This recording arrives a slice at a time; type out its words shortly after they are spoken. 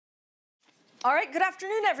All right, good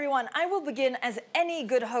afternoon, everyone. I will begin, as any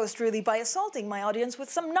good host, really, by assaulting my audience with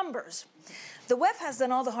some numbers. The WEF has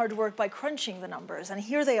done all the hard work by crunching the numbers, and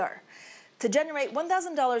here they are. To generate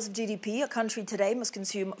 $1,000 of GDP, a country today must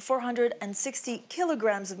consume 460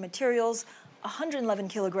 kilograms of materials, 111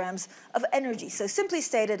 kilograms of energy. So simply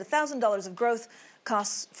stated, $1,000 of growth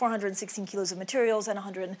costs 416 kilos of materials and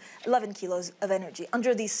 111 kilos of energy.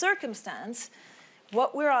 Under these circumstances,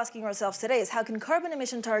 what we're asking ourselves today is how can carbon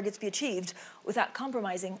emission targets be achieved without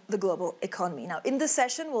compromising the global economy? Now, in this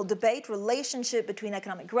session, we'll debate relationship between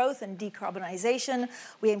economic growth and decarbonization.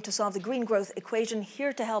 We aim to solve the green growth equation.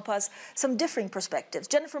 Here to help us, some differing perspectives.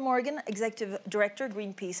 Jennifer Morgan, Executive Director,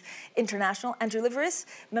 Greenpeace International. Andrew Liveris,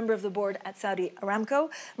 Member of the Board at Saudi Aramco.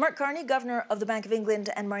 Mark Carney, Governor of the Bank of England,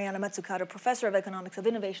 and Mariana Mazzucato, Professor of Economics of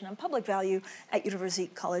Innovation and Public Value at University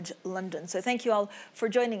College London. So thank you all for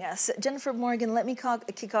joining us. Jennifer Morgan, let me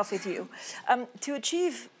kick off with you. To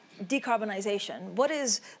achieve decarbonization, what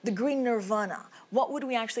is the green nirvana? What would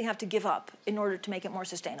we actually have to give up in order to make it more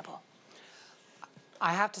sustainable?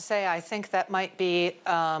 I have to say, I think that might be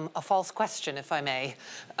a false question, if I may,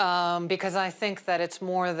 because I think that it's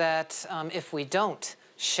more that if we don't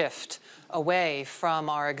shift away from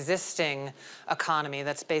our existing economy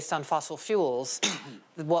that's based on fossil fuels,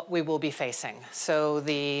 what we will be facing. So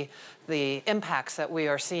the impacts that we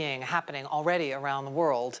are seeing happening already around the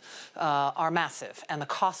world are massive, and the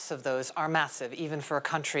costs of those are massive, even for a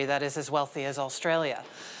country that is as wealthy as Australia.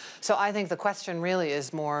 So I think the question really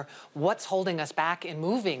is more, what's holding us back in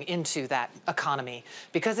moving into that economy?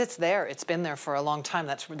 Because it's there, it's been there for a long time,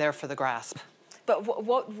 that's there for the grasp. But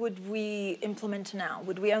what would we implement now?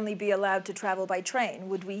 Would we only be allowed to travel by train?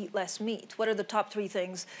 Would we eat less meat? What are the top three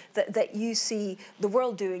things that you see the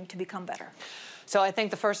world doing to become better? So I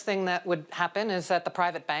think the first thing that would happen is that the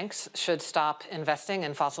private banks should stop investing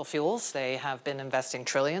in fossil fuels. They have been investing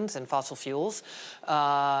trillions in fossil fuels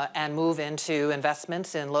and move into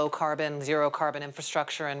investments in low carbon, zero carbon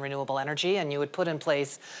infrastructure and renewable energy. And you would put in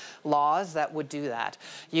place laws that would do that.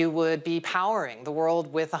 You would be powering the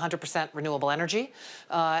world with 100% renewable energy,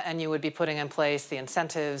 and you would be putting in place the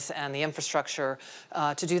incentives and the infrastructure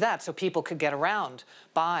to do that so people could get around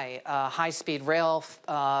by high-speed rail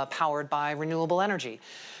powered by renewable energy.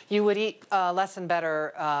 You would eat less and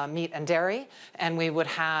better meat and dairy, and we would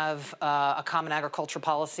have a common agriculture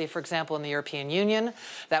policy, for example, in the European Union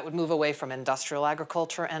that would move away from industrial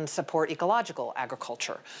agriculture and support ecological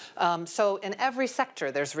agriculture. So in every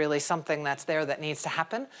sector, there's really something that's there that needs to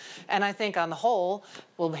happen. And I think on the whole,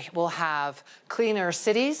 we'll have cleaner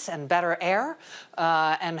cities and better air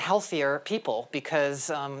and healthier people because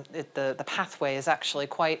the pathway is actually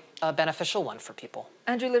quite a beneficial one for people.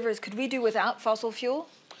 Andrew Liveris, could we do without fossil fuel?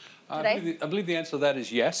 I believe the answer to that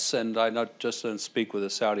is yes, and I not just don't speak with a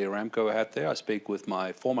Saudi Aramco hat there, I speak with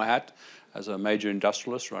my former hat as a major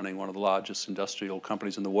industrialist running one of the largest industrial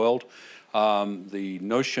companies in the world. The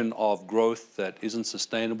notion of growth that isn't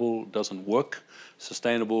sustainable doesn't work.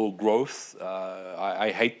 Sustainable growth,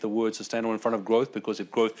 I hate the word sustainable in front of growth because if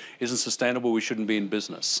growth isn't sustainable, we shouldn't be in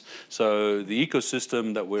business. So the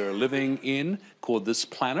ecosystem that we're living in, called this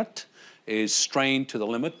planet, is strained to the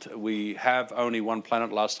limit. We have only one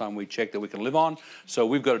planet last time we checked that we can live on, so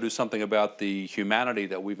we've got to do something about the humanity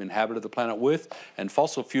that we've inhabited the planet with. And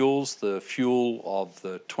fossil fuels, the fuel of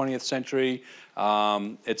the 20th century,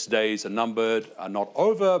 its days are numbered, are not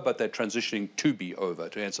over, but they're transitioning to be over,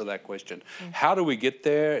 to answer that question. How do we get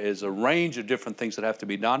there is a range of different things that have to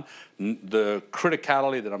be done. The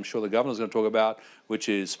criticality that I'm sure the governor's going to talk about, which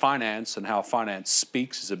is finance and how finance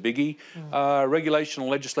speaks, is a biggie. Regulation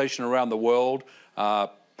and legislation around the world,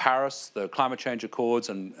 Paris, the climate change accords,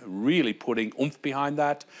 and really putting oomph behind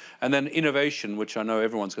that. And then innovation, which I know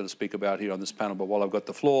everyone's going to speak about here on this panel, but while I've got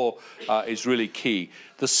the floor, is really key.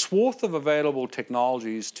 The swath of available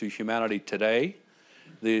technologies to humanity today,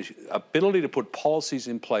 the ability to put policies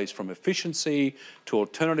in place from efficiency to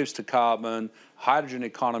alternatives to carbon, hydrogen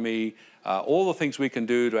economy, all the things we can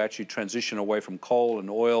do to actually transition away from coal and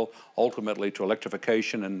oil, ultimately to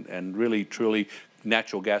electrification and really, truly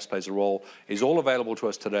natural gas plays a role, is all available to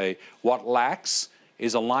us today. What lacks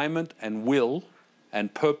is alignment and will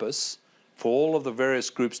and purpose for all of the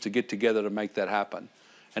various groups to get together to make that happen.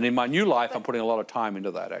 And in my new life, I'm putting a lot of time into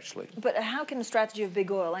that, actually. But how can the strategy of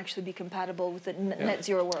big oil actually be compatible with the net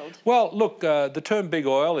zero world? Well, look, the term big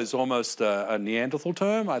oil is almost a Neanderthal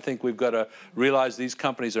term. I think we've got to realize these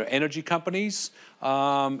companies are energy companies.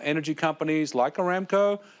 Energy companies like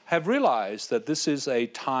Aramco have realized that this is a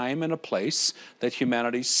time and a place that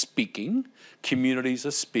humanity's speaking, communities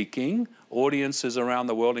are speaking, audiences around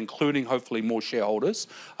the world, including hopefully more shareholders,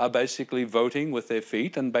 are basically voting with their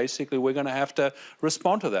feet, and basically we're going to have to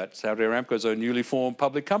respond to that. Saudi Aramco is a newly formed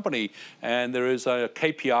public company, and there is a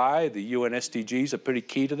KPI. The UN SDGs are pretty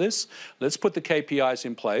key to this. Let's put the KPIs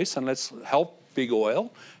in place, and let's help big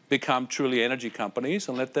oil become truly energy companies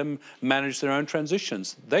and let them manage their own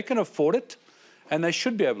transitions. They can afford it, and they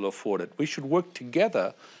should be able to afford it. We should work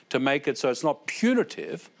together to make it so it's not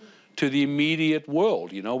punitive to the immediate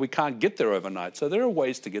world. You know, we can't get there overnight. So there are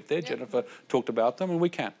ways to get there. Yeah. Jennifer talked about them, and we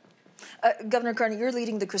can. Governor Carney, you're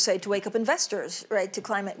leading the crusade to wake up investors, right, to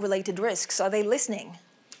climate-related risks. Are they listening?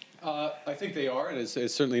 I think they are, and it's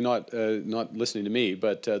certainly not listening to me,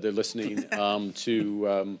 but they're listening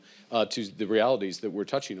to the realities that we're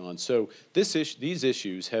touching on. So these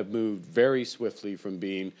issues have moved very swiftly from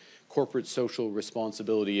being corporate social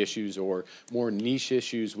responsibility issues or more niche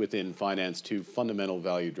issues within finance to fundamental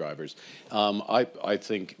value drivers. I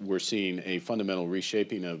think we're seeing a fundamental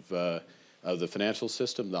reshaping of the financial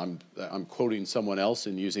system. I'm quoting someone else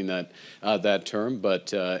in using that term,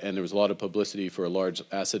 but and there was a lot of publicity for a large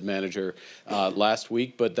asset manager last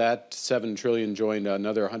week, but that $7 trillion joined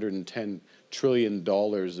another $110 trillion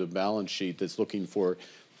of balance sheet that's looking for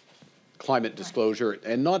climate disclosure,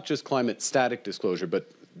 and not just climate static disclosure, but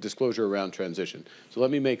disclosure around transition. So let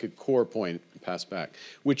me make a core point, pass back,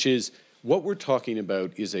 which is what we're talking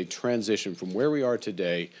about is a transition from where we are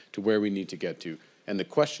today to where we need to get to. And the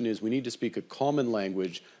question is, we need to speak a common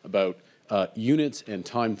language about units and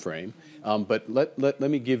time frame. But let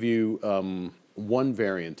me give you one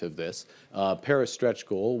variant of this. Paris stretch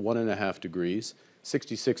goal, 1.5 degrees,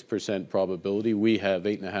 66% probability. We have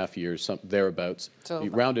 8.5 years, thereabouts. So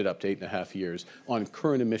rounded up to 8.5 years on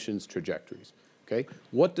current emissions trajectories. Okay,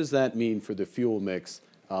 what does that mean for the fuel mix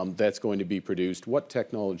that's going to be produced? What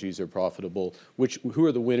technologies are profitable? Who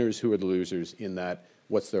are the winners? Who are the losers in that?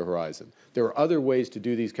 What's their horizon? There are other ways to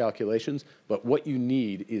do these calculations, but what you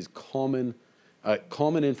need is common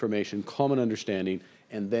information, common understanding,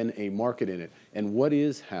 and then a market in it. And what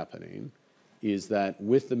is happening is that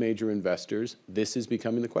with the major investors, this is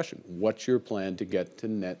becoming the question. What's your plan to get to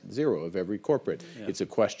net zero of every corporate? Yeah. It's a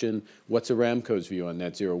question, what's Aramco's view on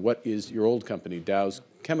net zero? What is your old company, Dow's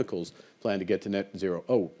Chemicals, plan to get to net zero?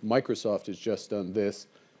 Oh, Microsoft has just done this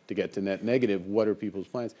to get to net negative. What are people's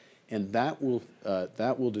plans? And that will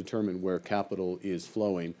determine where capital is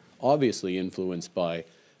flowing, obviously influenced by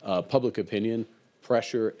public opinion,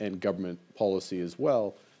 pressure, and government policy as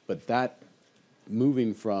well. But that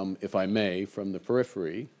moving from, if I may, from the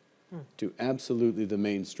periphery to absolutely the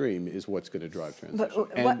mainstream is what's going to drive transition.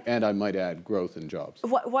 And I might add growth and jobs.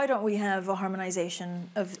 Why don't we have a harmonization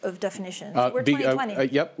of definitions? We're 2020.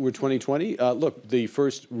 Yep, we're 2020. Look, the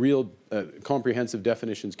first real comprehensive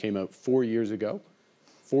definitions came out 4 years ago.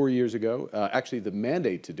 4 years ago. Actually, the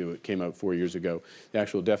mandate to do it came out 4 years ago. The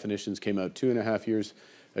actual definitions came out 2.5 years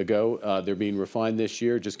ago. They're being refined this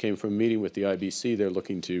year. Just came from a meeting with the IBC. They're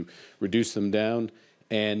looking to reduce them down.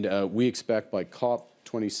 And we expect by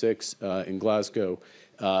COP26 in Glasgow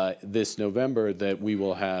this November that we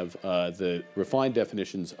will have the refined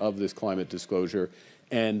definitions of this climate disclosure.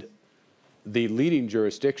 And the leading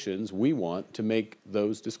jurisdictions, we want to make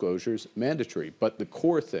those disclosures mandatory. But the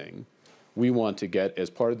core thing we want to get as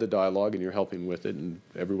part of the dialogue, and you're helping with it, and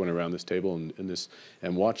everyone around this table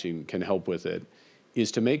and watching can help with it,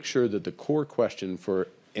 is to make sure that the core question for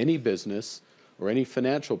any business or any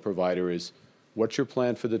financial provider is, what's your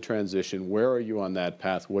plan for the transition? Where are you on that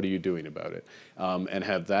path? What are you doing about it? And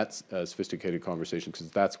have that sophisticated conversation, because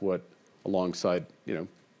that's what, alongside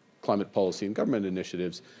climate policy and government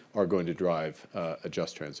initiatives, are going to drive a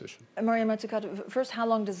just transition. Mariana Mazzucato, first, how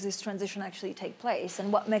long does this transition actually take place,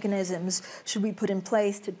 and what mechanisms should we put in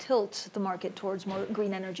place to tilt the market towards more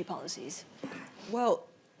green energy policies? Well,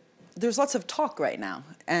 there's lots of talk right now,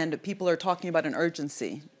 and people are talking about an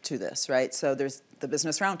urgency to this, right? So there's the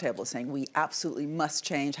Business Roundtable saying we absolutely must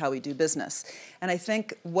change how we do business. And I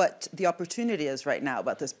think what the opportunity is right now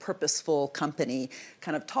about this purposeful company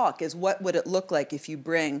kind of talk is, what would it look like if you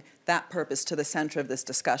bring that purpose to the center of this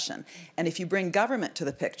discussion? And if you bring government to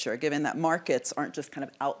the picture, given that markets aren't just kind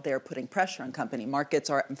of out there putting pressure on company, markets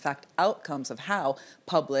are in fact outcomes of how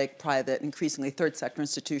public, private, increasingly third sector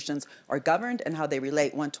institutions are governed and how they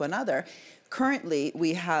relate one to another. Currently,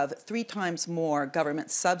 we have 3 times more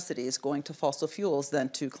government subsidies going to fossil fuels than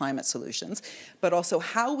to climate solutions. But also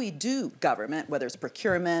how we do government, whether it's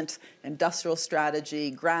procurement, industrial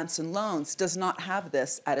strategy, grants and loans, does not have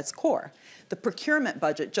this at its core. The procurement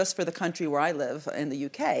budget, just for the country where I live in the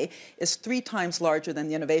UK, is 3 times larger than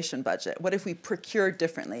the innovation budget. What if we procure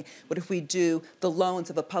differently? What if we do the loans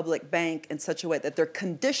of a public bank in such a way that they're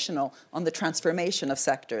conditional on the transformation of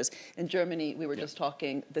sectors? In Germany, we were just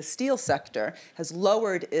talking, the steel sector has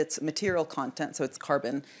lowered its material content, so its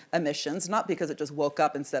carbon emissions, not because it just woke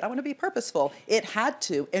up and said, I want to be purposeful. It had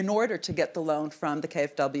to in order to get the loan from the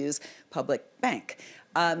KfW's public bank.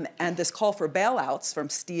 And this call for bailouts from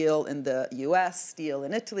steel in the US, steel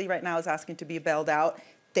in Italy right now is asking to be bailed out.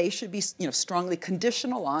 They should be, strongly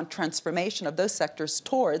conditional on transformation of those sectors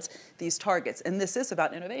towards these targets. And this is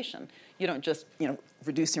about innovation. You don't just,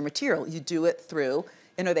 reduce your material. You do it through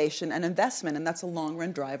innovation and investment, and that's a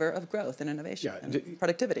long-run driver of growth and innovation and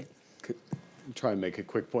productivity. Try and make a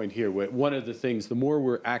quick point here. One of the things, the more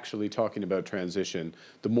we're actually talking about transition,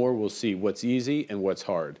 the more we'll see what's easy and what's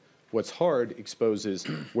hard. What's hard exposes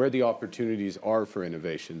where the opportunities are for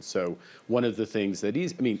innovation. So one of the things that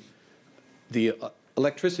is, the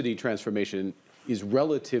electricity transformation is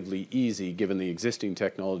relatively easy given the existing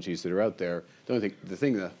technologies that are out there. The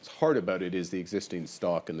thing that's hard about it is the existing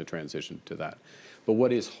stock and the transition to that. But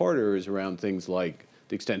what is harder is around things like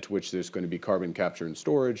the extent to which there's going to be carbon capture and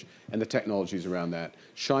storage and the technologies around that.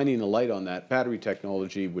 Shining a light on that, battery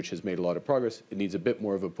technology, which has made a lot of progress, it needs a bit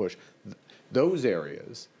more of a push. Those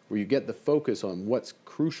areas where you get the focus on what's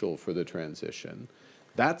crucial for the transition,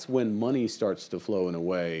 that's when money starts to flow in a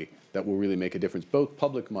way that will really make a difference, both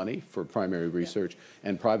public money for primary research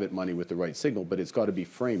and private money with the right signal, but it's got to be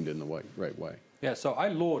framed in the right way. Yeah, so I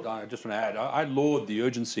just want to add, I laud the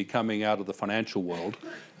urgency coming out of the financial world.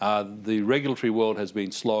 The regulatory world has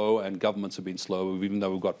been slow and governments have been slow, even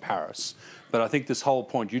though we've got Paris. But I think this whole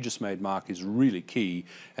point you just made, Mark, is really key.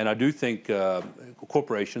 And I do think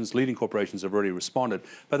leading corporations have already responded,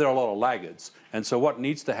 but there are a lot of laggards. And so what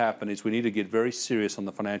needs to happen is we need to get very serious on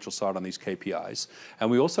the financial side on these KPIs. And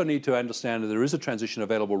we also need to understand that there is a transition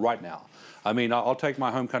available right now. I'll take my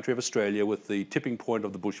home country of Australia with the tipping point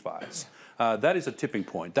of the bushfires. That is a tipping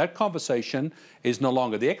point. That conversation is no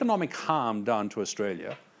longer the economic harm done to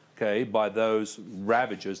Australia, okay, by those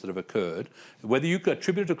ravages that have occurred. Whether you could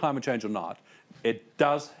attribute it to climate change or not, it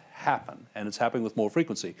does happen, and it's happening with more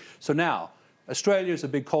frequency. So now, Australia is a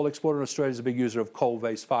big coal exporter, and Australia is a big user of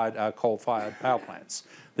coal-fired power plants.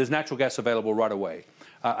 There's natural gas available right away.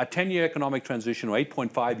 A 10-year economic transition or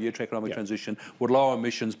 8.5-year economic transition would lower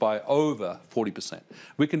emissions by over 40%.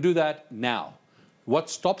 We can do that now.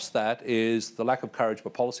 What stops that is the lack of courage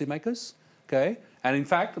by policymakers, okay? And in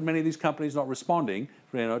fact, many of these companies are not responding,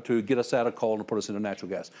 to get us out of coal and put us into natural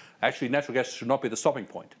gas. Actually, natural gas should not be the stopping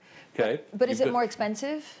point, okay? But is it more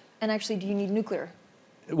expensive? And actually, do you need nuclear?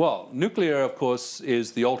 Well, nuclear, of course,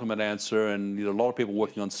 is the ultimate answer, and a lot of people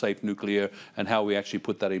working on safe nuclear and how we actually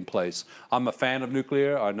put that in place. I'm a fan of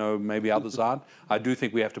nuclear. I know maybe others aren't. I do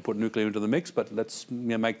think we have to put nuclear into the mix, but let's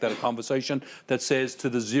make that a conversation that says to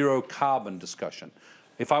the zero carbon discussion.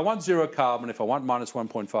 If I want zero carbon, if I want minus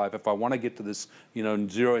 1.5, if I want to get to this,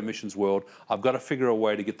 zero emissions world, I've got to figure a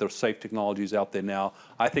way to get the safe technologies out there now.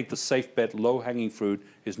 I think the safe bet, low-hanging fruit,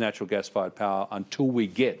 is natural gas-fired power until we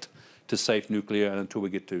get to safe nuclear and until we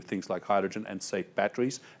get to things like hydrogen and safe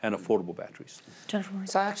batteries and affordable batteries. Jennifer Moore.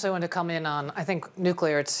 So I actually want to come in on, I think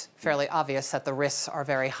nuclear, it's fairly obvious that the risks are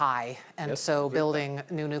very high. And so building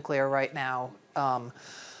new nuclear right now,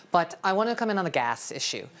 but I want to come in on the gas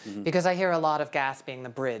issue, because I hear a lot of gas being the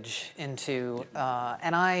bridge into,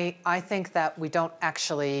 and I think that we don't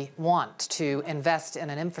actually want to invest in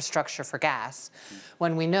an infrastructure for gas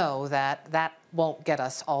when we know that that won't get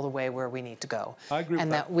us all the way where we need to go. I agree with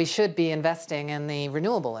and that. that we should be investing in the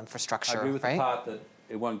renewable infrastructure, I agree with right? the part that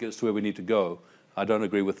it won't get us to where we need to go. I don't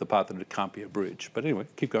agree with the part that it can't be a bridge. But anyway,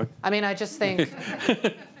 keep going. I just think,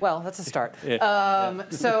 well, that's a start. Because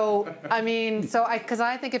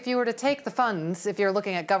I think if you were to take the funds, if you're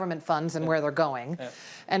looking at government funds and where they're going,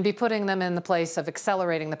 and be putting them in the place of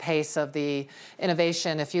accelerating the pace of the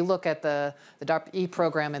innovation, if you look at the DARPA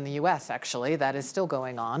program in the US, actually, that is still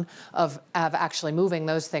going on, of actually moving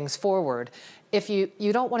those things forward. If you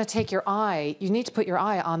don't want to take your eye, you need to put your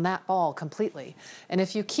eye on that ball completely. And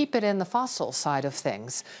if you keep it in the fossil side of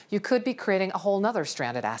things, you could be creating a whole nother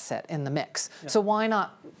stranded asset in the mix. Yeah. So why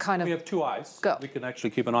not kind of We have two eyes. Go. We can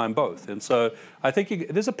actually keep an eye on both. And so I think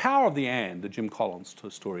there's a power of the and, the Jim Collins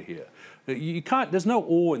story here. You can't, there's no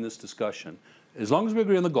or in this discussion, as long as we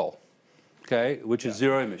agree on the goal. okay, which is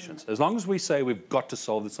zero emissions. As long as we say we've got to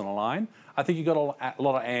solve this on a line, I think you've got a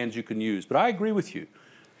lot of ands you can use. But I agree with you.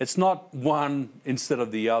 It's not one instead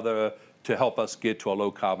of the other to help us get to a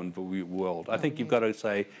low-carbon world. I think you've got to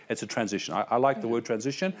say it's a transition. I like the word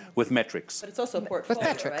transition with metrics. But it's also a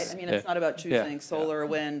portfolio, right? I mean, it's not about choosing solar or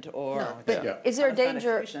wind or... Is there a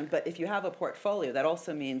danger... But if you have a portfolio, that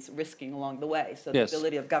also means risking along the way. So the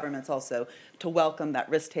ability of governments also to welcome that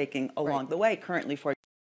risk-taking along the way. Currently, for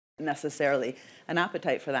necessarily an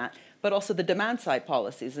appetite for that, but also the demand-side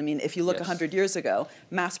policies. I mean, if you look 100 years ago,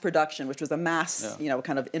 mass production, which was a mass,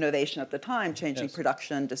 kind of innovation at the time, changing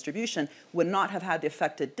production, distribution, would not have had the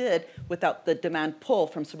effect it did without the demand pull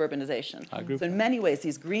from suburbanization. I agree. So in many ways,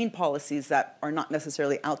 these green policies that are not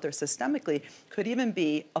necessarily out there systemically could even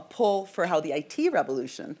be a pull for how the IT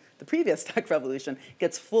revolution, the previous tech revolution,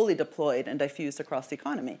 gets fully deployed and diffused across the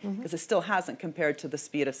economy, because it still hasn't compared to the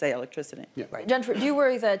speed of, say, electricity. Jennifer, do you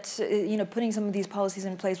worry that putting some of these policies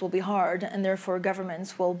in place will be hard, and therefore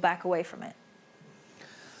governments will back away from it?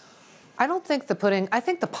 I don't think I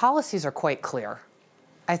think the policies are quite clear.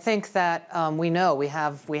 I think that we know we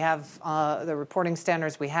have the reporting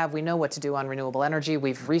standards we know what to do on renewable energy.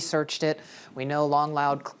 We've researched it. We know long,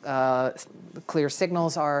 loud, clear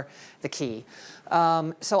signals are the key.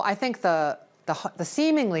 So I think the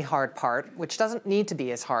seemingly hard part, which doesn't need to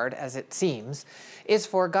be as hard as it seems, is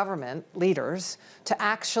for government leaders to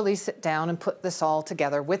actually sit down and put this all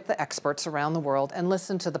together with the experts around the world and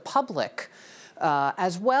listen to the public,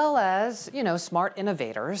 as well as smart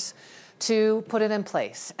innovators, to put it in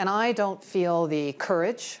place. And I don't feel the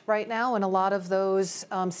courage right now in a lot of those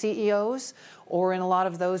CEOs or in a lot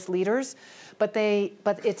of those leaders, but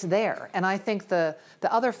it's there. And I think the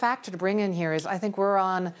other factor to bring in here is I think we're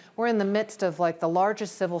in the midst of like the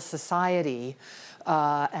largest civil society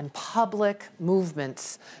and public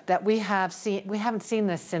movements that we haven't seen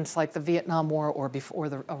this since like the Vietnam War or before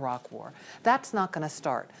the Iraq War. That's not going to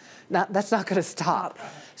start. That's not going to stop.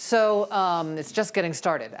 So it's just getting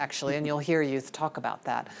started, actually, and you'll hear youth talk about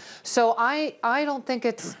that. So I don't think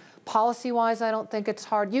it's, policy-wise, I don't think it's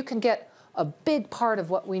hard. You can get a big part of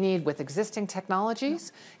what we need with existing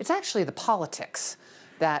technologies. It's actually the politics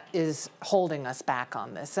that is holding us back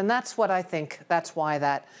on this. And that's what I think, that's why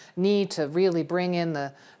that need to really bring in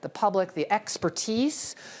the public, the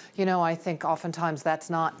expertise. I think oftentimes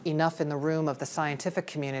that's not enough in the room of the scientific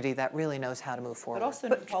community that really knows how to move forward. But also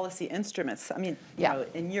new policy instruments. I mean,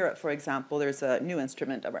 in Europe, for example, there's a new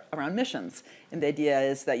instrument around missions. And the idea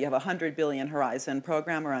is that you have a 100 billion horizon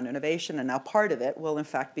program around innovation, and now part of it will, in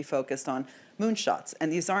fact, be focused on moonshots.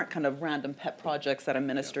 And these aren't kind of random pet projects that a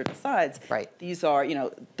minister decides. Right. These are,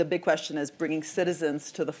 the big question is bringing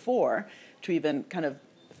citizens to the fore to even kind of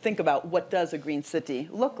think about what does a green city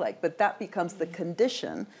look like. But that becomes the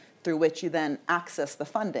condition through which you then access the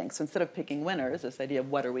funding. So instead of picking winners, this idea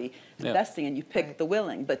of what are we investing in, you pick the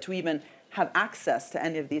willing. But to even have access to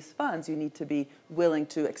any of these funds, you need to be willing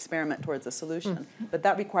to experiment towards a solution. But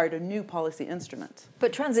that required a new policy instrument.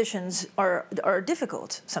 But transitions are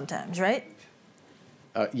difficult sometimes, right?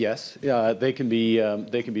 Yes, they can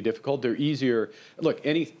be difficult. They're easier. Look,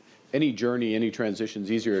 any journey, any transition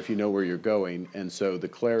is easier if you know where you're going, and so the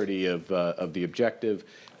clarity of the objective,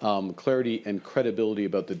 clarity and credibility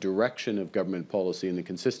about the direction of government policy and the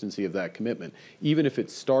consistency of that commitment, even if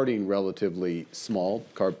it's starting relatively small,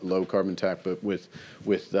 low carbon tax, but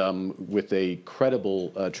with a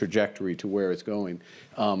credible trajectory to where it's going,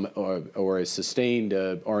 or a sustained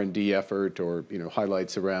R&D effort, or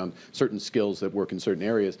highlights around certain skills that work in certain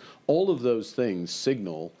areas. All of those things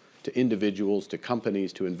signal to individuals, to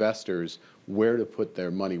companies, to investors, where to put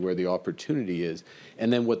their money, where the opportunity is.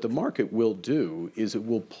 And then what the market will do is it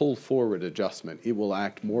will pull forward adjustment. It will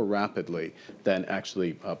act more rapidly than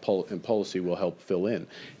actually policy will help fill in.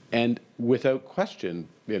 And without question,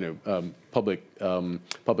 public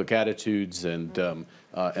attitudes and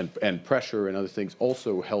pressure and other things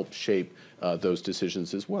also help shape those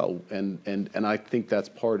decisions as well. And I think that's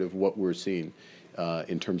part of what we're seeing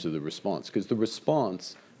in terms of the response, because the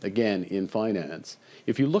response, again, in finance,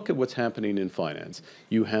 if you look at what's happening in finance,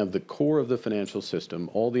 you have the core of the financial system,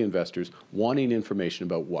 all the investors wanting information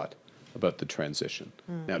about what? About the transition.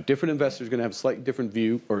 Now, different investors are going to have a slightly different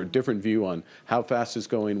view, or a different view on how fast it's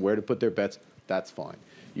going, where to put their bets. That's fine.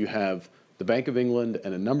 You have the Bank of England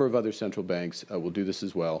and a number of other central banks will do this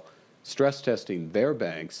as well, stress testing their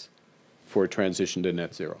banks for a transition to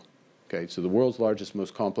net zero. Okay, so the world's largest,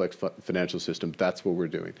 most complex financial system, that's what we're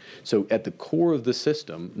doing. So at the core of the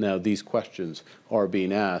system, now these questions are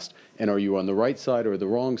being asked, and are you on the right side or the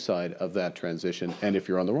wrong side of that transition? And if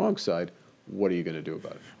you're on the wrong side, what are you going to do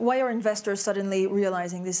about it? Why are investors suddenly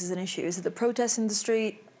realizing this is an issue? Is it the protests in the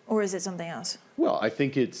street? Or is it something else? Well, I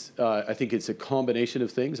think it's a combination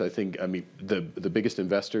of things. I mean, the biggest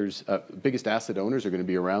investors, biggest asset owners are going to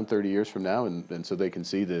be around 30 years from now, and so they can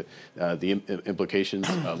see the implications,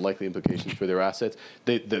 likely implications for their assets.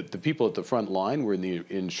 The people at the front line were in the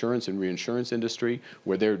insurance and reinsurance industry,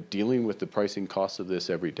 where they're dealing with the pricing costs of this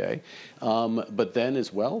every day. But then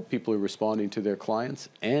as well, people are responding to their clients,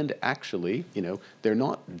 and actually, they're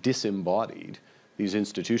not disembodied. These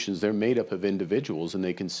institutions, they're made up of individuals, and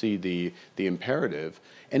they can see the imperative.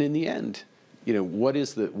 And in the end, what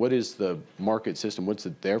is the market system? What's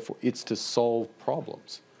it there for? It's to solve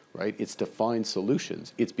problems, right? It's to find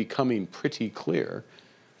solutions. It's becoming pretty clear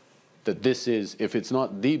that this is, if it's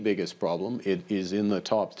not the biggest problem, it is in the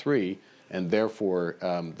top 3, and therefore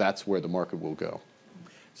that's where the market will go.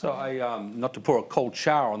 So not to pour a cold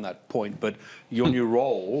shower on that point, but your new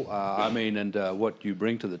role, and what you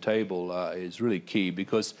bring to the table is really key,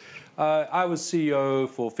 because I was CEO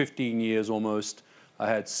for 15 years almost. I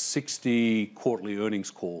had 60 quarterly earnings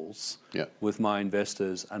calls with my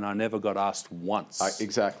investors, and I never got asked once.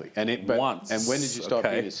 Exactly. Once. And when did you stop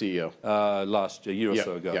being a CEO? Last year or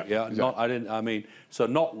so ago. Yeah. Exactly. So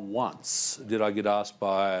not once did I get asked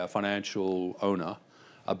by a financial owner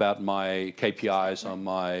about my KPIs on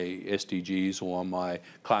my SDGs or on my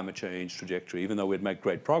climate change trajectory, even though we'd made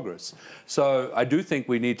great progress. So I do think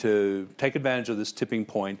we need to take advantage of this tipping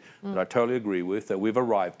point that I totally agree with, that we've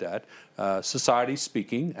arrived at. Society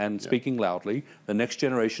speaking and speaking loudly, the next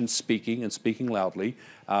generation speaking and speaking loudly.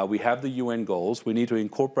 We have the UN goals. We need to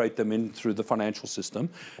incorporate them in through the financial system.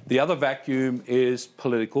 The other vacuum is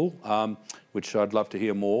political, which I'd love to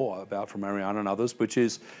hear more about from Mariana and others, which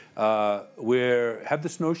is we have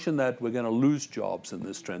this notion that we're going to lose jobs in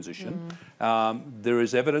this transition. There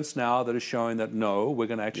is evidence now that is showing that no, we're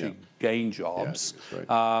going to actually gain jobs.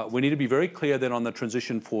 Right. We need to be very clear then on the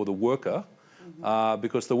transition for the worker,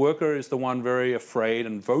 because the worker is the one very afraid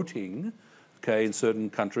and voting, in certain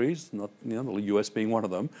countries, not the US being one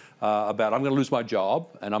of them, about I'm going to lose my job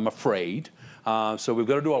and I'm afraid. So we've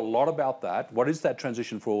got to do a lot about that. What is that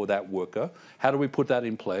transition for that worker? How do we put that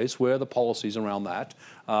in place? Where are the policies around that?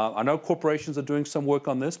 I know corporations are doing some work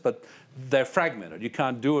on this, but they're fragmented. You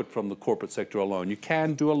can't do it from the corporate sector alone. You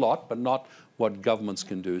can do a lot, but not what governments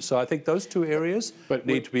can do. So I think those two areas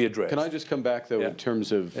need to be addressed. Can I just come back, though, in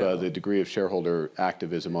terms of the degree of shareholder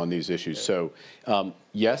activism on these issues? So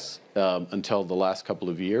yes, until the last couple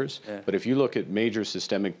of years, but if you look at major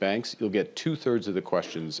systemic banks, you'll get 2/3 of the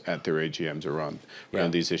questions at their AGMs around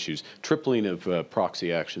these issues. Tripling of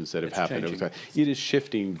proxy actions that have happened over time. It is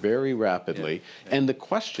shifting very rapidly. And the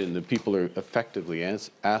question that people are effectively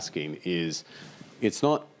asking is, it's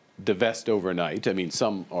not divest overnight. I mean,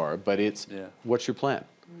 some are, but it's what's your plan?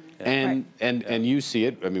 And you see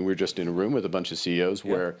it. I mean, we're just in a room with a bunch of CEOs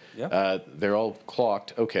where they're all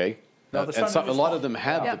clocked. Okay, and a lot of them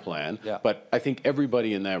have the plan, but I think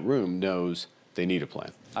everybody in that room knows they need a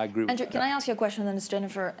plan. I agree with Andrew, that. can I ask you a question, then it's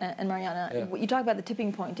Jennifer and Mariana? You talk about the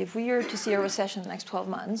tipping point. If we are to see a recession in the next 12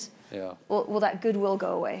 months, will that goodwill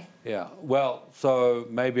go away? Yeah, well, so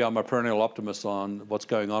maybe I'm a perennial optimist on what's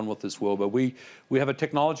going on with this world, but we have a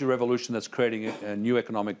technology revolution that's creating a new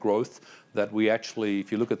economic growth that we actually, if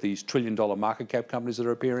you look at these trillion-dollar market cap companies that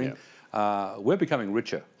are appearing, we're becoming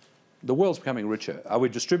richer. The world's becoming richer. Are we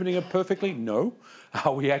distributing it perfectly? No.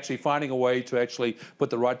 Are we actually finding a way to actually put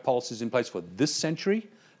the right policies in place for this century?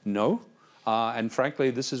 No. And frankly,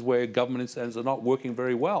 this is where government incentives are not working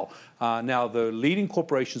very well. Now, the leading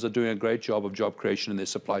corporations are doing a great job of job creation in their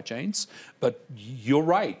supply chains, but you're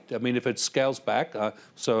right. I mean, if it scales back,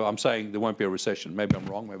 so I'm saying there won't be a recession. Maybe I'm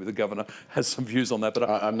wrong. Maybe the governor has some views on that. But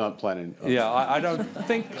I'm not planning. I don't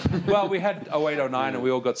think. Well, we had 08, 09, and we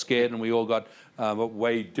all got scared, and we all got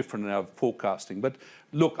way different in our forecasting. But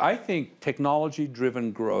look, I think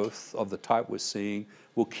technology-driven growth of the type we're seeing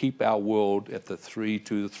will keep our world at the 2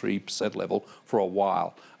 to 3% level for a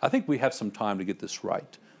while. I think we have some time to get this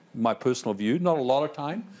right. My personal view, not a lot of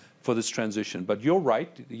time for this transition, but you're right.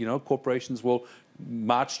 Corporations will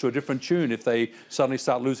march to a different tune if they suddenly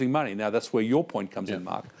start losing money. Now, that's where your point comes in,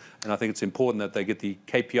 Mark, and I think it's important that they get the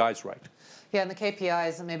KPIs right. Yeah, and the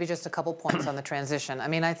KPIs, and maybe just a couple points on the transition. I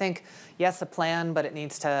mean, I think, yes, a plan, but it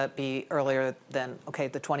needs to be earlier than,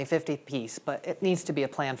 the 2050 piece, but it needs to be a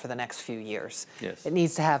plan for the next few years. Yes. It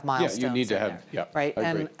needs to have milestones. Yeah, you need to have, right? I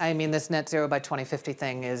agree. And I mean, this net zero by 2050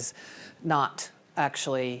 thing is not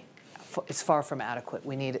actually, it's far from adequate.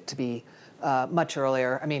 We need it to be much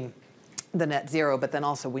earlier. I mean, the net zero, but then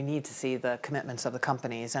also we need to see the commitments of the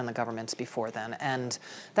companies and the governments before then. And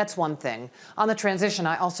that's one thing. On the transition,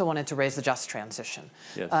 I also wanted to raise the just transition.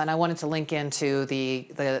 Yes. And I wanted to link into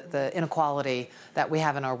the inequality that we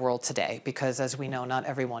have in our world today, because as we know, not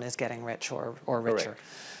everyone is getting rich or richer. Correct.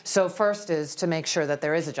 So first is to make sure that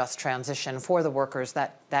there is a just transition for the workers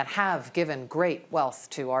that have given great wealth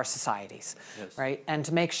to our societies, Yes. right? And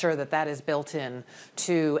to make sure that that is built in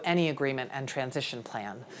to any agreement and transition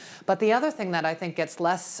plan. But the other thing that I think gets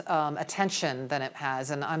less attention than it has,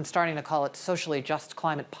 and I'm starting to call it socially just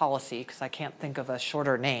climate policy because I can't think of a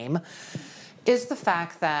shorter name, is the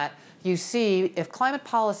fact that you see if climate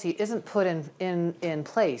policy isn't put in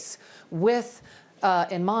place with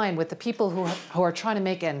in mind with the people who are trying to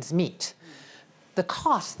make ends meet, the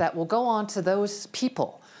cost that will go on to those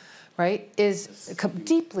people, right, is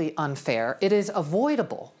deeply unfair. It is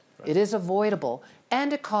avoidable. Right. It is avoidable.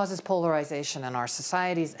 And it causes polarization in our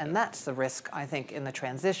societies, and that's the risk, I think, in the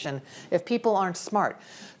transition if people aren't smart.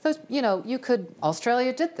 Those, you know,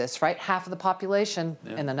 Australia did this, right? Half of the population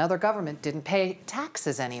in another government didn't pay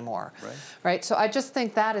taxes anymore, right? So I just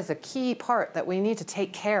think that is a key part that we need to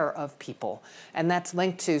take care of people, and that's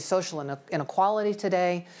linked to social inequality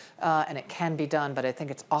today, and it can be done, but I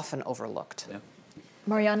think it's often overlooked. Yeah.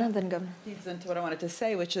 Mariana, then Governor. Feeds into what I wanted to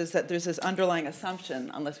say, which is that there's this underlying assumption,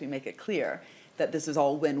 unless we make it clear, that this is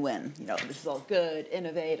all win-win. You know, this is all good,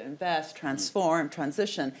 innovate, invest, transform,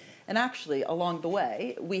 transition. And actually, along the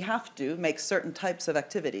way, we have to make certain types of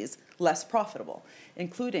activities less profitable,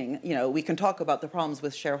 including, you know, we can talk about the problems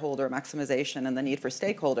with shareholder maximization and the need for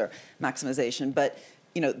stakeholder maximization, but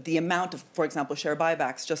you know, the amount of, for example, share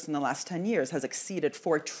buybacks just in the last 10 years has exceeded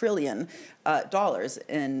 $4 trillion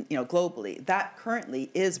in, you know, globally. That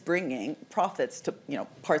currently is bringing profits to, you know,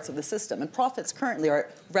 parts of the system. And profits currently are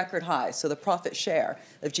at record high. So the profit share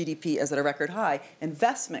of GDP is at a record high.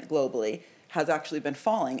 Investment globally has actually been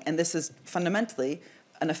falling. And this is fundamentally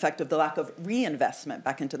an effect of the lack of reinvestment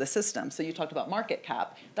back into the system. So you talked about market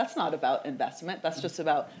cap. That's not about investment. That's just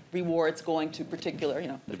about rewards going to particular, you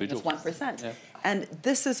know, just 1%. Yeah. And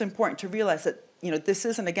this is important to realize that, you know, this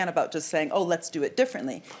isn't, again, about just saying, oh, let's do it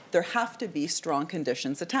differently. There have to be strong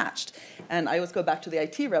conditions attached. And I always go back to the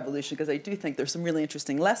IT revolution because I do think there's some really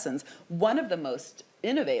interesting lessons. One of the most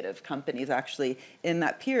innovative companies, actually, in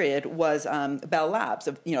that period was Bell Labs,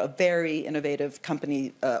 a very innovative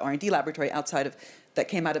company, R&D laboratory that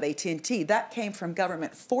came out of AT&T. That came from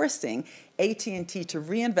government forcing AT&T to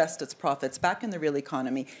reinvest its profits back in the real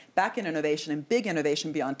economy, back in innovation and big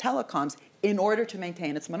innovation beyond telecoms in order to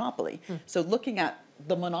maintain its monopoly. So looking at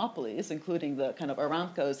the monopolies, including the kind of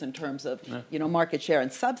Aramco's in terms of market share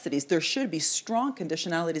and subsidies, there should be strong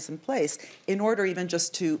conditionalities in place in order even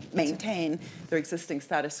just to maintain their existing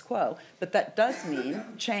status quo. But that does mean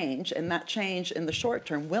change, and that change in the short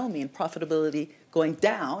term will mean profitability going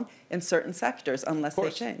down in certain sectors unless they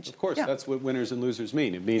change. Of course, that's what winners and losers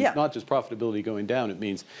mean. It means not just profitability going down, it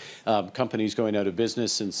means companies going out of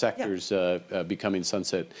business and sectors becoming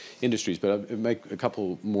sunset industries. But I'll make a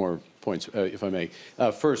couple more points, if I may.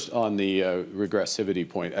 First, on the regressivity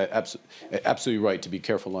point, absolutely right to be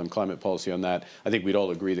careful on climate policy on that. I think we'd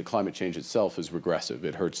all agree that climate change itself is regressive.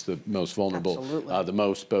 It hurts the most vulnerable the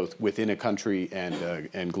most, both within a country and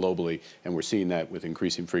globally, and we're seeing that with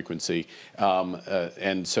increasing frequency.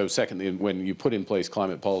 And so secondly, when you put in place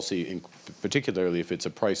climate policy, particularly if it's a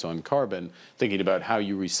price on carbon, thinking about how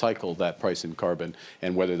you recycle that price in carbon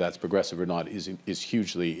and whether that's progressive or not is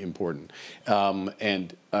hugely important.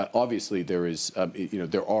 Obviously, there is,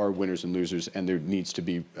 there are winners and losers, and there needs to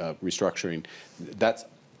be restructuring. That's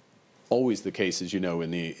always the case, as you know,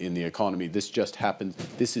 in the economy. This just happens.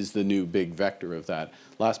 This is the new big vector of that.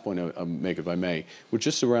 Last point I'll make, if I may, which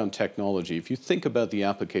is around technology. If you think about the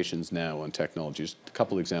applications now on technology, just a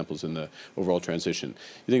couple examples in the overall transition.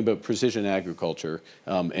 You think about precision agriculture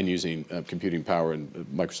and using computing power and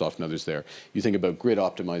Microsoft and others there. You think about grid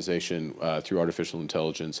optimization through artificial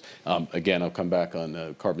intelligence. Again, I'll come back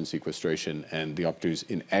on carbon sequestration and the opportunities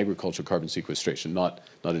in agriculture carbon sequestration, not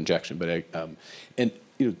injection, but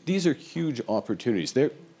these are huge opportunities.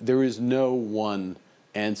 There is no one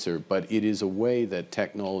answer, but it is a way that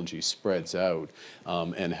technology spreads out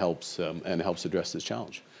and helps address this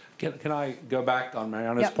challenge. Can I go back on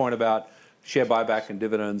Mariana's point about share buyback and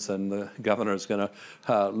dividends, and the governor is going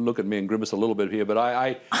to look at me and grimace a little bit here, but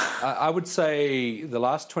I would say the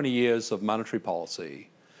last 20 years of monetary policy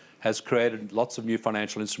has created lots of new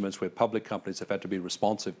financial instruments where public companies have had to be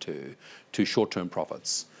responsive to short-term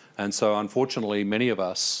profits. And so, unfortunately, many of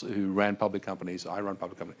us who ran public companies, I ran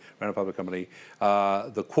a public company,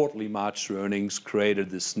 the quarterly march through earnings created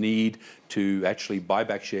this need to actually buy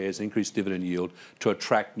back shares, increase dividend yield to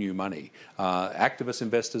attract new money. Activist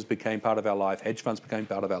investors became part of our life, hedge funds became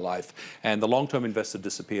part of our life, and the long-term investor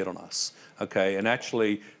disappeared on us. Okay, and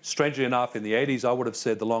actually, strangely enough, in the 80s, I would have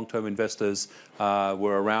said the long-term investors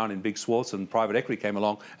were around in big swaths, and private equity came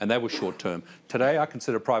along, and they were short-term. Today, I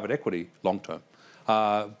consider private equity long-term.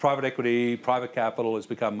 Private equity, private capital has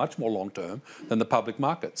become much more long-term than the public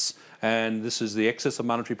markets. And this is the excess of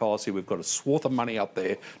monetary policy. We've got a swath of money out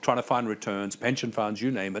there trying to find returns, pension funds, you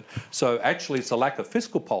name it. So actually, it's a lack of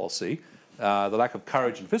fiscal policy, the lack of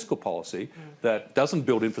courage in fiscal policy that doesn't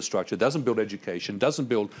build infrastructure, doesn't build education, doesn't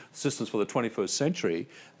build systems for the 21st century.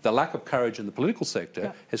 The lack of courage in the political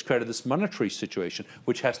sector has created this monetary situation,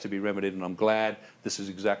 which has to be remedied, and I'm glad this is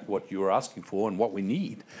exactly what you were asking for and what we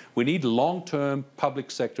need. We need long-term public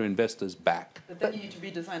sector investors back. But then you need to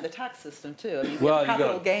redesign the tax system, too. I mean, well,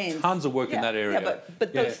 capital you've got gains. Tons of work in that area. Yeah,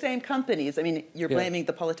 but those same companies, I mean, you're blaming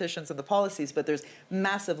the politicians and the policies, but there's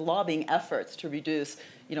massive lobbying efforts to reduce,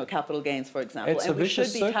 capital gains, for example. It's and we should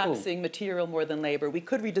be circle. taxing material more than labor. We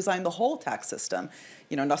could redesign the whole tax system,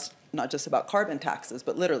 not just about carbon taxes,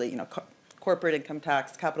 but literally, corporate income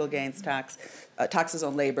tax, capital gains tax, taxes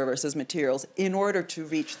on labor versus materials, in order to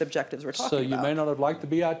reach the objectives we're talking about. So you may not have liked the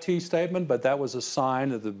BRT statement, but that was a sign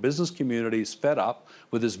that the business community is fed up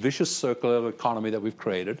with this vicious circular economy that we've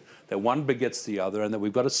created, that one begets the other, and that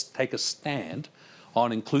we've got to take a stand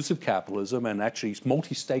on inclusive capitalism and actually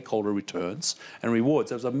multi-stakeholder returns and rewards.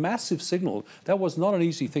 There was a massive signal. That was not an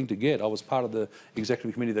easy thing to get. I was part of the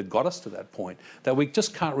executive committee that got us to that point, that we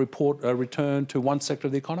just can't return to one sector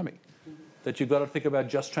of the economy. That you've got to think about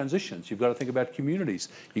just transitions. You've got to think about communities.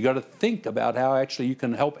 You've got to think about how actually you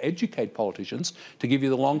can help educate politicians to give you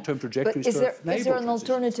the long-term trajectories. But is there an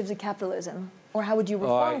alternative to capitalism? Or how would you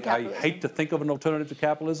reform capitalism? I hate to think of an alternative to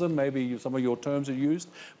capitalism. Maybe some of your terms are used.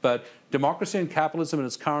 But democracy and capitalism in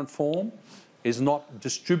its current form is not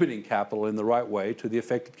distributing capital in the right way to the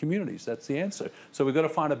affected communities. That's the answer. So we've got to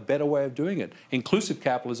find a better way of doing it. Inclusive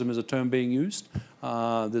capitalism is a term being used.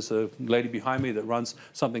 There's a lady behind me that runs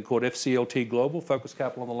something called FCLT Global, Focused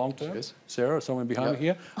Capital on the Long Term. Sarah, someone behind me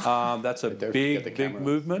here. That's a big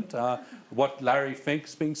movement. What Larry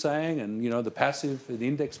Fink's been saying, and the passive, the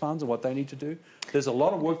index funds, and what they need to do. There's a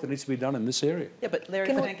lot of work that needs to be done in this area. Yeah, but Larry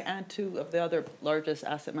Fink and two of the other largest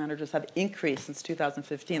asset managers have increased since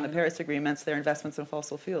 2015. The Paris agreements, their investments in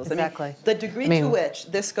fossil fuels. Exactly. I mean, the degree to which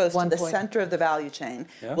this goes to the center of the value chain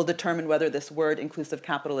will determine whether this word inclusive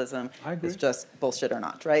capitalism is just bullshit or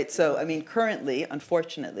not, right? So, I mean, currently,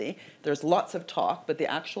 unfortunately, there's lots of talk, but the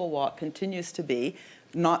actual walk continues to be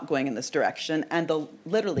not going in this direction. And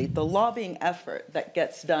literally, the lobbying effort that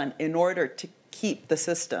gets done in order to keep the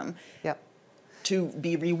system to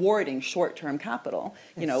be rewarding short-term capital.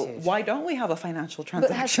 Why don't we have a financial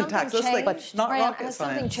transaction tax? It's not rocket has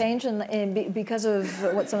science. something changed because of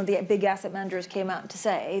what some of the big asset managers came out to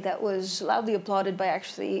say that was loudly applauded by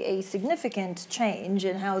actually a significant change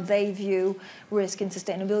in how they view risk and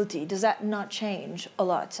sustainability? Does that not change a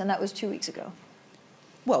lot? And that was 2 weeks ago.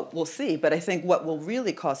 Well, we'll see, but I think what will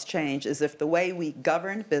really cause change is if the way we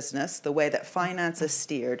govern business, the way that finance is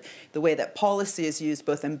steered, the way that policy is used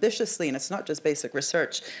both ambitiously, and it's not just basic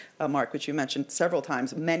research, Mark, which you mentioned several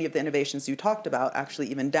times. Many of the innovations you talked about,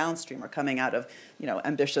 actually even downstream, are coming out of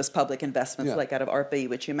ambitious public investments, like out of ARPA,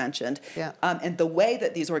 which you mentioned. And the way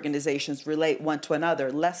that these organizations relate one to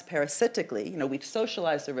another, less parasitically, we've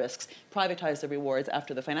socialized the risks, privatized the rewards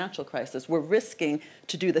after the financial crisis. We're risking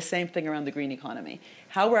to do the same thing around the green economy.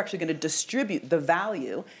 How we're actually going to distribute the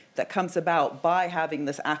value that comes about by having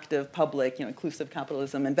this active public, inclusive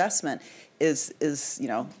capitalism investment is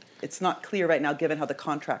it's not clear right now given how the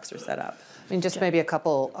contracts are set up. I mean, just maybe a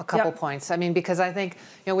couple points. I mean, because I think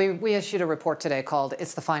we issued a report today called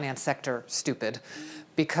 "It's the Finance Sector Stupid,"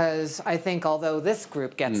 because I think although this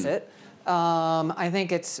group gets it, I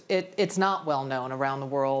think it's not well known around the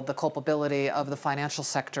world the culpability of the financial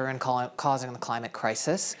sector in causing the climate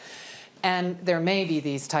crisis. And there may be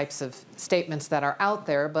these types of statements that are out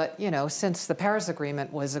there, but since the Paris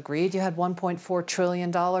Agreement was agreed, you had $1.4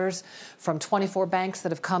 trillion from 24 banks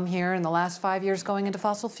that have come here in the last 5 years going into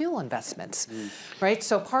fossil fuel investments, right?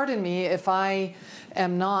 So pardon me if I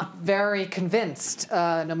am not very convinced,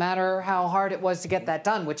 no matter how hard it was to get that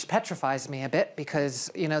done, which petrifies me a bit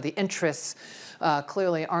because the interests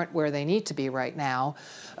clearly aren't where they need to be right now.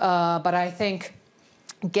 But I think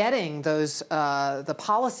getting those the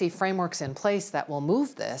policy frameworks in place that will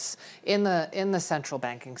move this in the central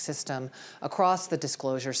banking system across the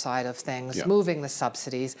disclosure side of things, moving the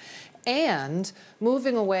subsidies, and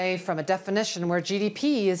moving away from a definition where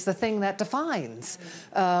GDP is the thing that defines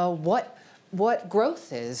what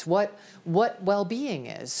growth is, what well-being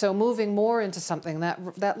is. So moving more into something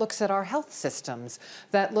that looks at our health systems,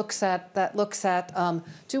 that looks at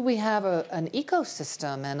do we have an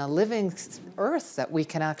ecosystem and a living earth that we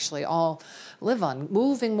can actually all live on?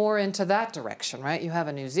 Moving more into that direction, right? You have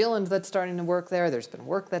a New Zealand that's starting to work there. There's been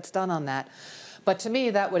work that's done on that. But to me,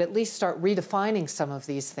 that would at least start redefining some of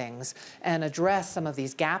these things and address some of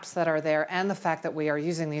these gaps that are there, and the fact that we are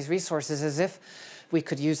using these resources as if we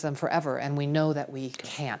could use them forever, and we know that we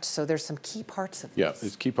can't. So there's some key parts of this. Yeah,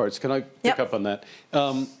 there's key parts. Can I pick up on that?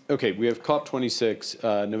 Okay, we have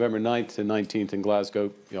COP26, November 9th to 19th in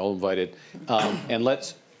Glasgow. You're all invited. And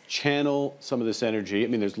let's channel some of this energy. I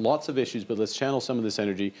mean, there's lots of issues, but let's channel some of this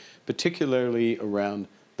energy, particularly around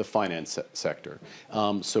the finance sector.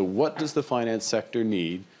 So what does the finance sector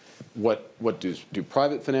need? What do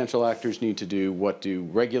private financial actors need to do? What do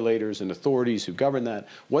regulators and authorities who govern that,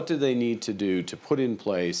 what do they need to do to put in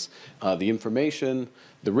place the information,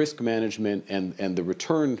 the risk management, and the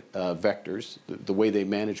return vectors, the way they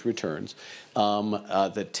manage returns,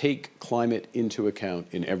 that take climate into account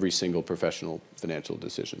in every single professional financial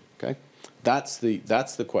decision, okay? That's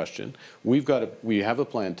the question. We have a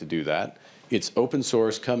plan to do that. It's open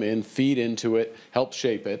source, come in, feed into it, help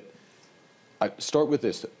shape it. Start with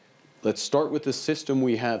this. Let's start with the system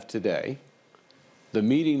we have today. The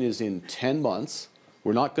meeting is in 10 months.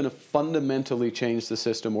 We're not going to fundamentally change the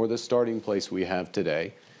system or the starting place we have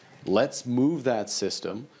today. Let's move that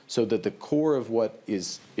system so that the core of what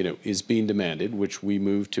is being demanded, which we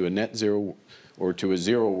move to a net zero or to a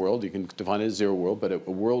zero world. You can define it as zero world, but a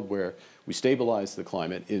world where we stabilize the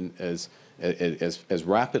climate in as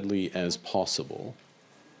rapidly as possible.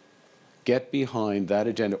 Get behind that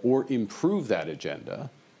agenda or improve that agenda,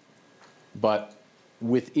 but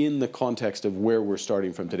within the context of where we're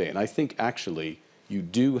starting from today. And I think actually you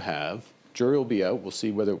do have, jury will be out, we'll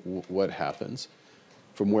see what happens.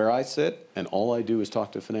 From where I sit, and all I do is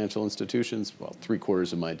talk to financial institutions, well,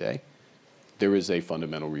 3/4 of my day, there is a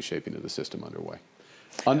fundamental reshaping of the system underway.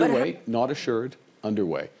 Underway, not assured,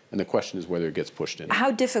 underway. And the question is whether it gets pushed in.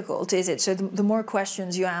 How difficult is it? So the more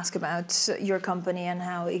questions you ask about your company and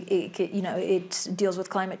how it deals with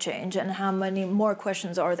climate change, and how many more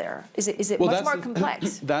questions are there? Is it much more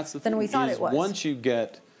complex than we thought it was?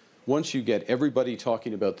 Once you get everybody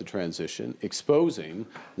talking about the transition, exposing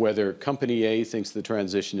whether company A thinks the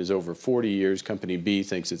transition is over 40 years, company B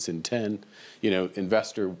thinks it's in 10,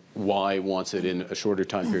 investor Y wants it in a shorter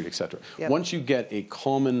time period, et cetera. Yep. Once you get a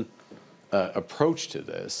common approach to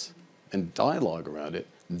this and dialogue around it,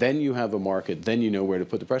 then you have a market, then you know where to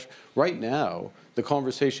put the pressure. Right now, the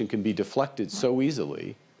conversation can be deflected so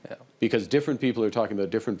easily because different people are talking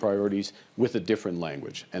about different priorities with a different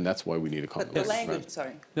language, and that's why we need a common But the language,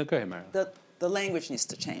 sorry. No, go ahead, Mariana. The language needs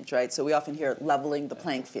to change, right? So we often hear leveling the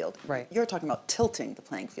playing field. Right. You're talking about tilting the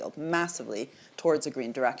playing field massively towards a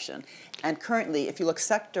green direction. And currently, if you look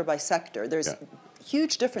sector by sector, there's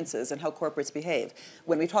huge differences in how corporates behave.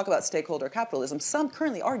 When we talk about stakeholder capitalism, some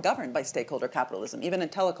currently are governed by stakeholder capitalism. Even in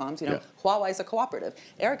telecoms, Huawei is a cooperative.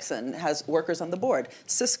 Ericsson has workers on the board.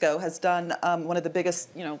 Cisco has done one of the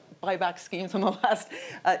biggest, buyback schemes in the last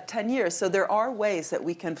 10 years. So there are ways that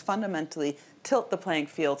we can fundamentally tilt the playing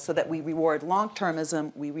field so that we reward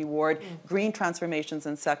long-termism, we reward green transformations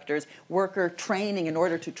in sectors, worker training in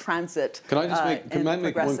order to transit Can I just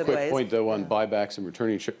make one quick point, though, on buybacks and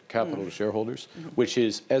returning capital to shareholders, which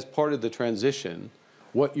is, as part of the transition,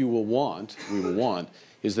 what we will want,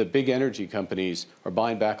 is that big energy companies are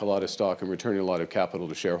buying back a lot of stock and returning a lot of capital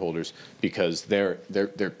to shareholders because their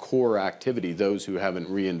core activity, those who haven't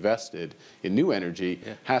reinvested in new energy,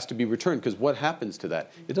 has to be returned. Because what happens to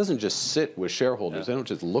that? It doesn't just sit with shareholders. They don't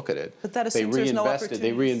just look at it. But that assumes there's no opportunities.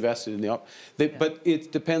 They reinvested in the but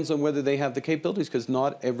it depends on whether they have the capabilities, because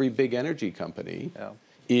not every big energy company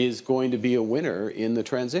is going to be a winner in the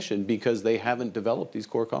transition because they haven't developed these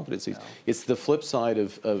core competencies. It's the flip side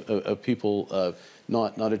of people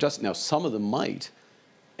not adjusting. Now, some of them might,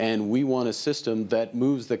 and we want a system that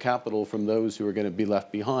moves the capital from those who are going to be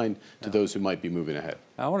left behind to those who might be moving ahead.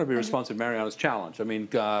 I want to be responsive to Mariana's challenge. I mean,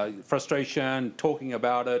 frustration, talking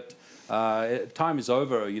about it, time is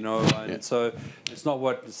over, and so it's not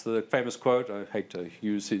it's the famous quote, I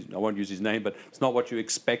won't use his name, but it's not what you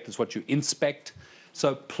expect, it's what you inspect.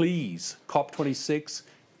 So please, COP26,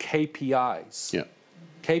 KPIs. Yeah.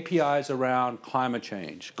 KPIs around climate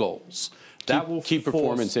change goals. That will key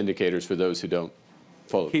performance indicators for those who don't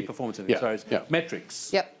key performance indicators. Yeah.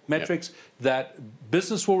 Metrics. Yep. Metrics that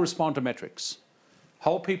business will respond to metrics.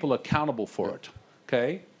 Hold people accountable for it.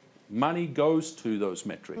 Okay. Money goes to those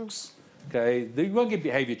metrics. Okay. You won't get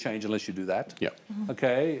behavior change unless you do that. Yeah.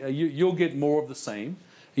 Okay. You'll get more of the same.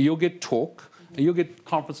 You'll get talk. You'll get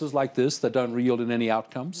conferences like this that don't yield in any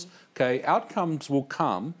outcomes. Okay. Outcomes will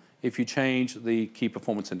come if you change the key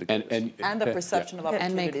performance indicators. And the perception of opportunities.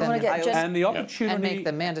 And make them- And the opportunity. And make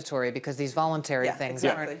them mandatory, because these voluntary things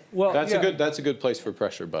exactly. aren't. Well, That's a good place for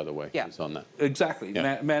pressure, by the way. Yeah. Is on that. Exactly,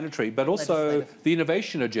 Yeah. mandatory. But also Legislative. the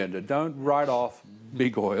innovation agenda. Don't write off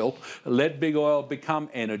big oil. Let big oil become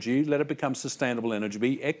energy. Let it become sustainable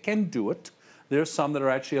energy. It can do it. There are some that are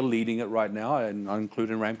actually leading it right now, and I'm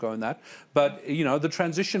including Aramco in that. But, you know, the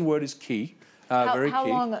transition word is key. Very How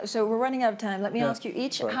key. long, so we're running out of time. Let me ask you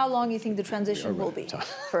each, how long you think the transition will be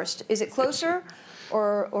first? Is it closer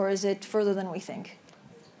or is it further than we think?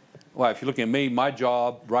 Well, if you're looking at me, my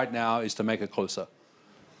job right now is to make it closer.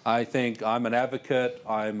 I think I'm an advocate,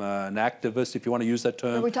 I'm an activist, if you want to use that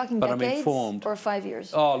term. Are we talking but I'm decades informed. or 5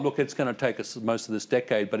 years? Oh, look, it's going to take us most of this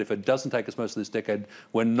decade, but if it doesn't take us most of this decade,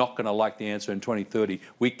 we're not going to like the answer in 2030.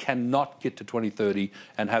 We cannot get to 2030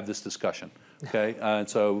 and have this discussion, okay? And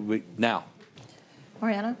so now.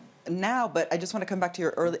 Mariana? Now, but I just want to come back to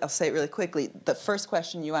your early, I'll say it really quickly. The first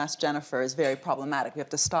question you asked Jennifer is very problematic. We have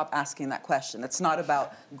to stop asking that question. It's not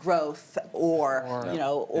about growth or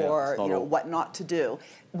what not to do.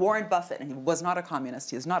 Warren Buffett, and he was not a communist,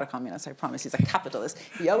 he is not a communist, I promise, he's a capitalist.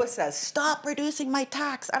 He always says, stop reducing my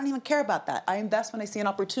tax. I don't even care about that. I invest when I see an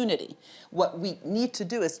opportunity. What we need to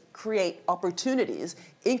do is create opportunities,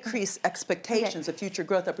 increase expectations of future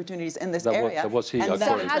growth opportunities in this area. That was he. And I So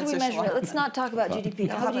quoted. how do we measure it? Let's not talk about GDP.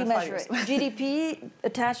 How do you measure it? GDP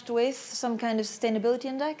attached with some kind of sustainability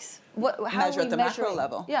index? How Measure are we at the measuring? macro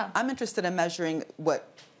level. Yeah. I'm interested in measuring what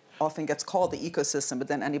often gets called the ecosystem, but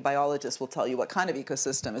then any biologist will tell you what kind of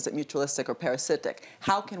ecosystem. Is it mutualistic or parasitic?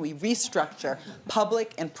 How can we restructure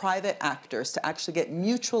public and private actors to actually get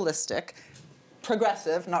mutualistic,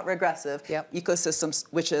 progressive, not regressive, ecosystems,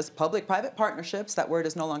 which is public-private partnersps. That word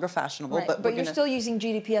is no longer fashionable. Right. But, But you're still using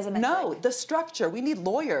GDP as a metric. No, the structure. We need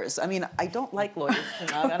lawyers. I mean, I don't like lawyers. I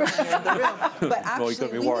don't know if you're in the room. But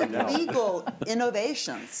actually, we need legal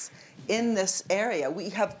innovations in this area. We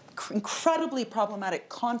have incredibly problematic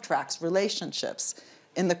contracts, relationships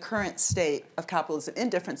in the current state of capitalism in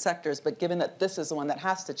different sectors, but given that this is the one that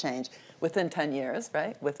has to change within 10 years,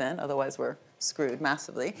 right? Otherwise we're screwed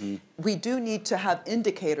massively. We do need to have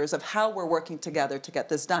indicators of how we're working together to get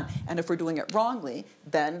this done. And if we're doing it wrongly,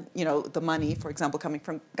 then, you know, the money, for example, coming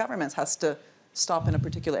from governments has to stop in a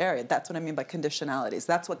particular area. That's what I mean by conditionalities.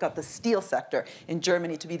 That's what got the steel sector in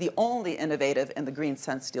Germany to be the only innovative in the green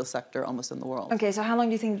sense steel sector almost in the world. Okay, so how long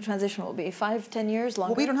do you think the transition will be? 5, 10 years,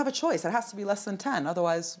 longer? Well, we don't have a choice. It has to be less than 10.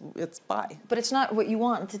 Otherwise, it's bye. But it's not what you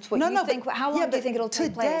want. It's what you think. How long do you think it'll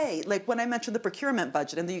take place? Today, like when I mentioned the procurement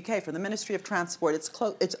budget in the UK for the Ministry of Transport,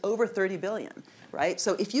 it's over 30 billion. Right?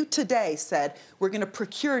 So if you today said, we're going to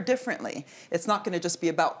procure differently, it's not going to just be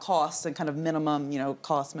about costs and kind of minimum,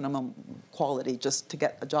 cost, minimum quality just to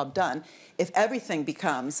get a job done. If everything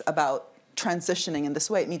becomes about transitioning in this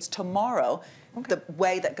way, it means tomorrow the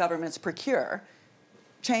way that governments procure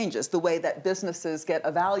changes, the way that businesses get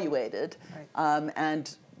evaluated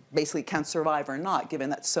and basically can survive or not, given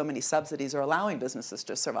that so many subsidies are allowing businesses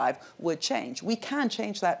to survive, would change. We can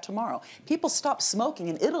change that tomorrow. People stopped smoking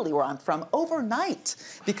in Italy, where I'm from, overnight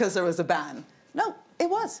because there was a ban. No, it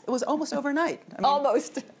was. It was almost overnight. I mean,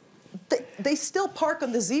 almost. They still park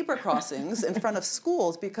on the zebra crossings in front of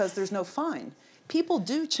schools because there's no fine. People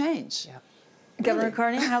do change. Yeah. Governor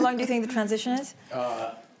Carney, how long do you think the transition is?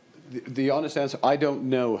 The honest answer, I don't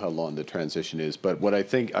know how long the transition is, but what I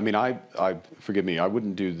think, forgive me, I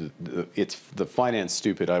wouldn't do it's the finance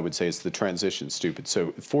stupid, I would say it's the transition stupid.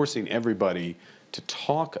 So forcing everybody to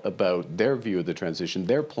talk about their view of the transition,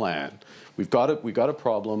 their plan. We got a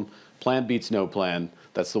problem, plan beats no plan.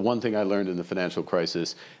 That's the one thing I learned in the financial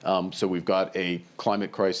crisis. So we've got a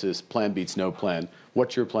climate crisis, plan beats no plan.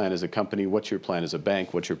 What's your plan as a company? What's your plan as a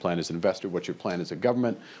bank? What's your plan as an investor? What's your plan as a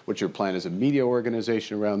government? What's your plan as a media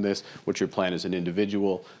organization around this? What's your plan as an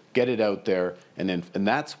individual? Get it out there, and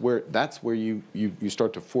that's where you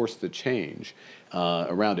start to force the change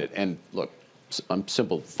around it. And look, I'm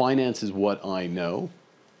simple. Finance is what I know.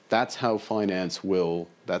 That's how finance will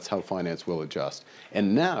adjust.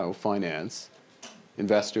 And now finance,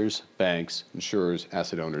 investors, banks, insurers,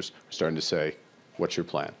 asset owners are starting to say, "What's your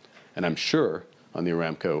plan?" And I'm sure on the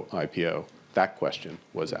Aramco IPO, that question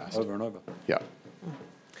was asked. Over and over. Yeah.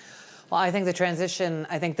 Well, I think the transition,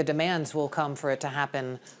 I think the demands will come for it to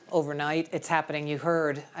happen overnight. It's happening, you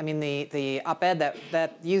heard. I mean, the op-ed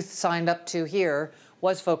that youth signed up to here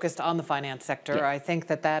was focused on the finance sector. Yeah. I think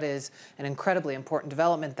that is an incredibly important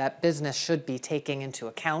development that business should be taking into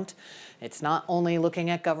account. It's not only looking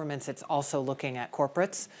at governments, it's also looking at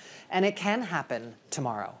corporates. And it can happen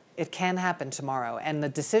tomorrow. It can happen tomorrow, and the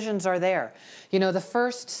decisions are there. You know, the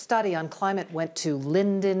first study on climate went to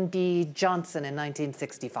Lyndon B. Johnson in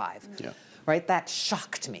 1965. Yeah. Right? That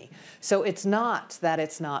shocked me. So it's not that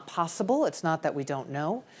it's not possible. It's not that we don't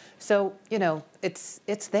know. So, you know, it's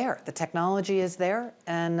there. The technology is there,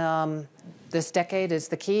 and this decade is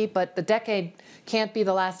the key. But the decade can't be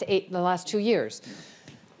the last 2 years.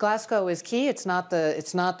 Glasgow is key. It's not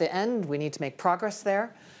the end. We need to make progress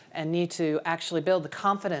there, and need to actually build the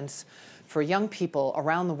confidence for young people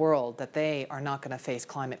around the world that they are not going to face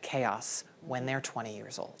climate chaos when they're 20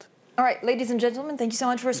 years old. All right, ladies and gentlemen, thank you so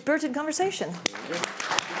much for a spirited conversation.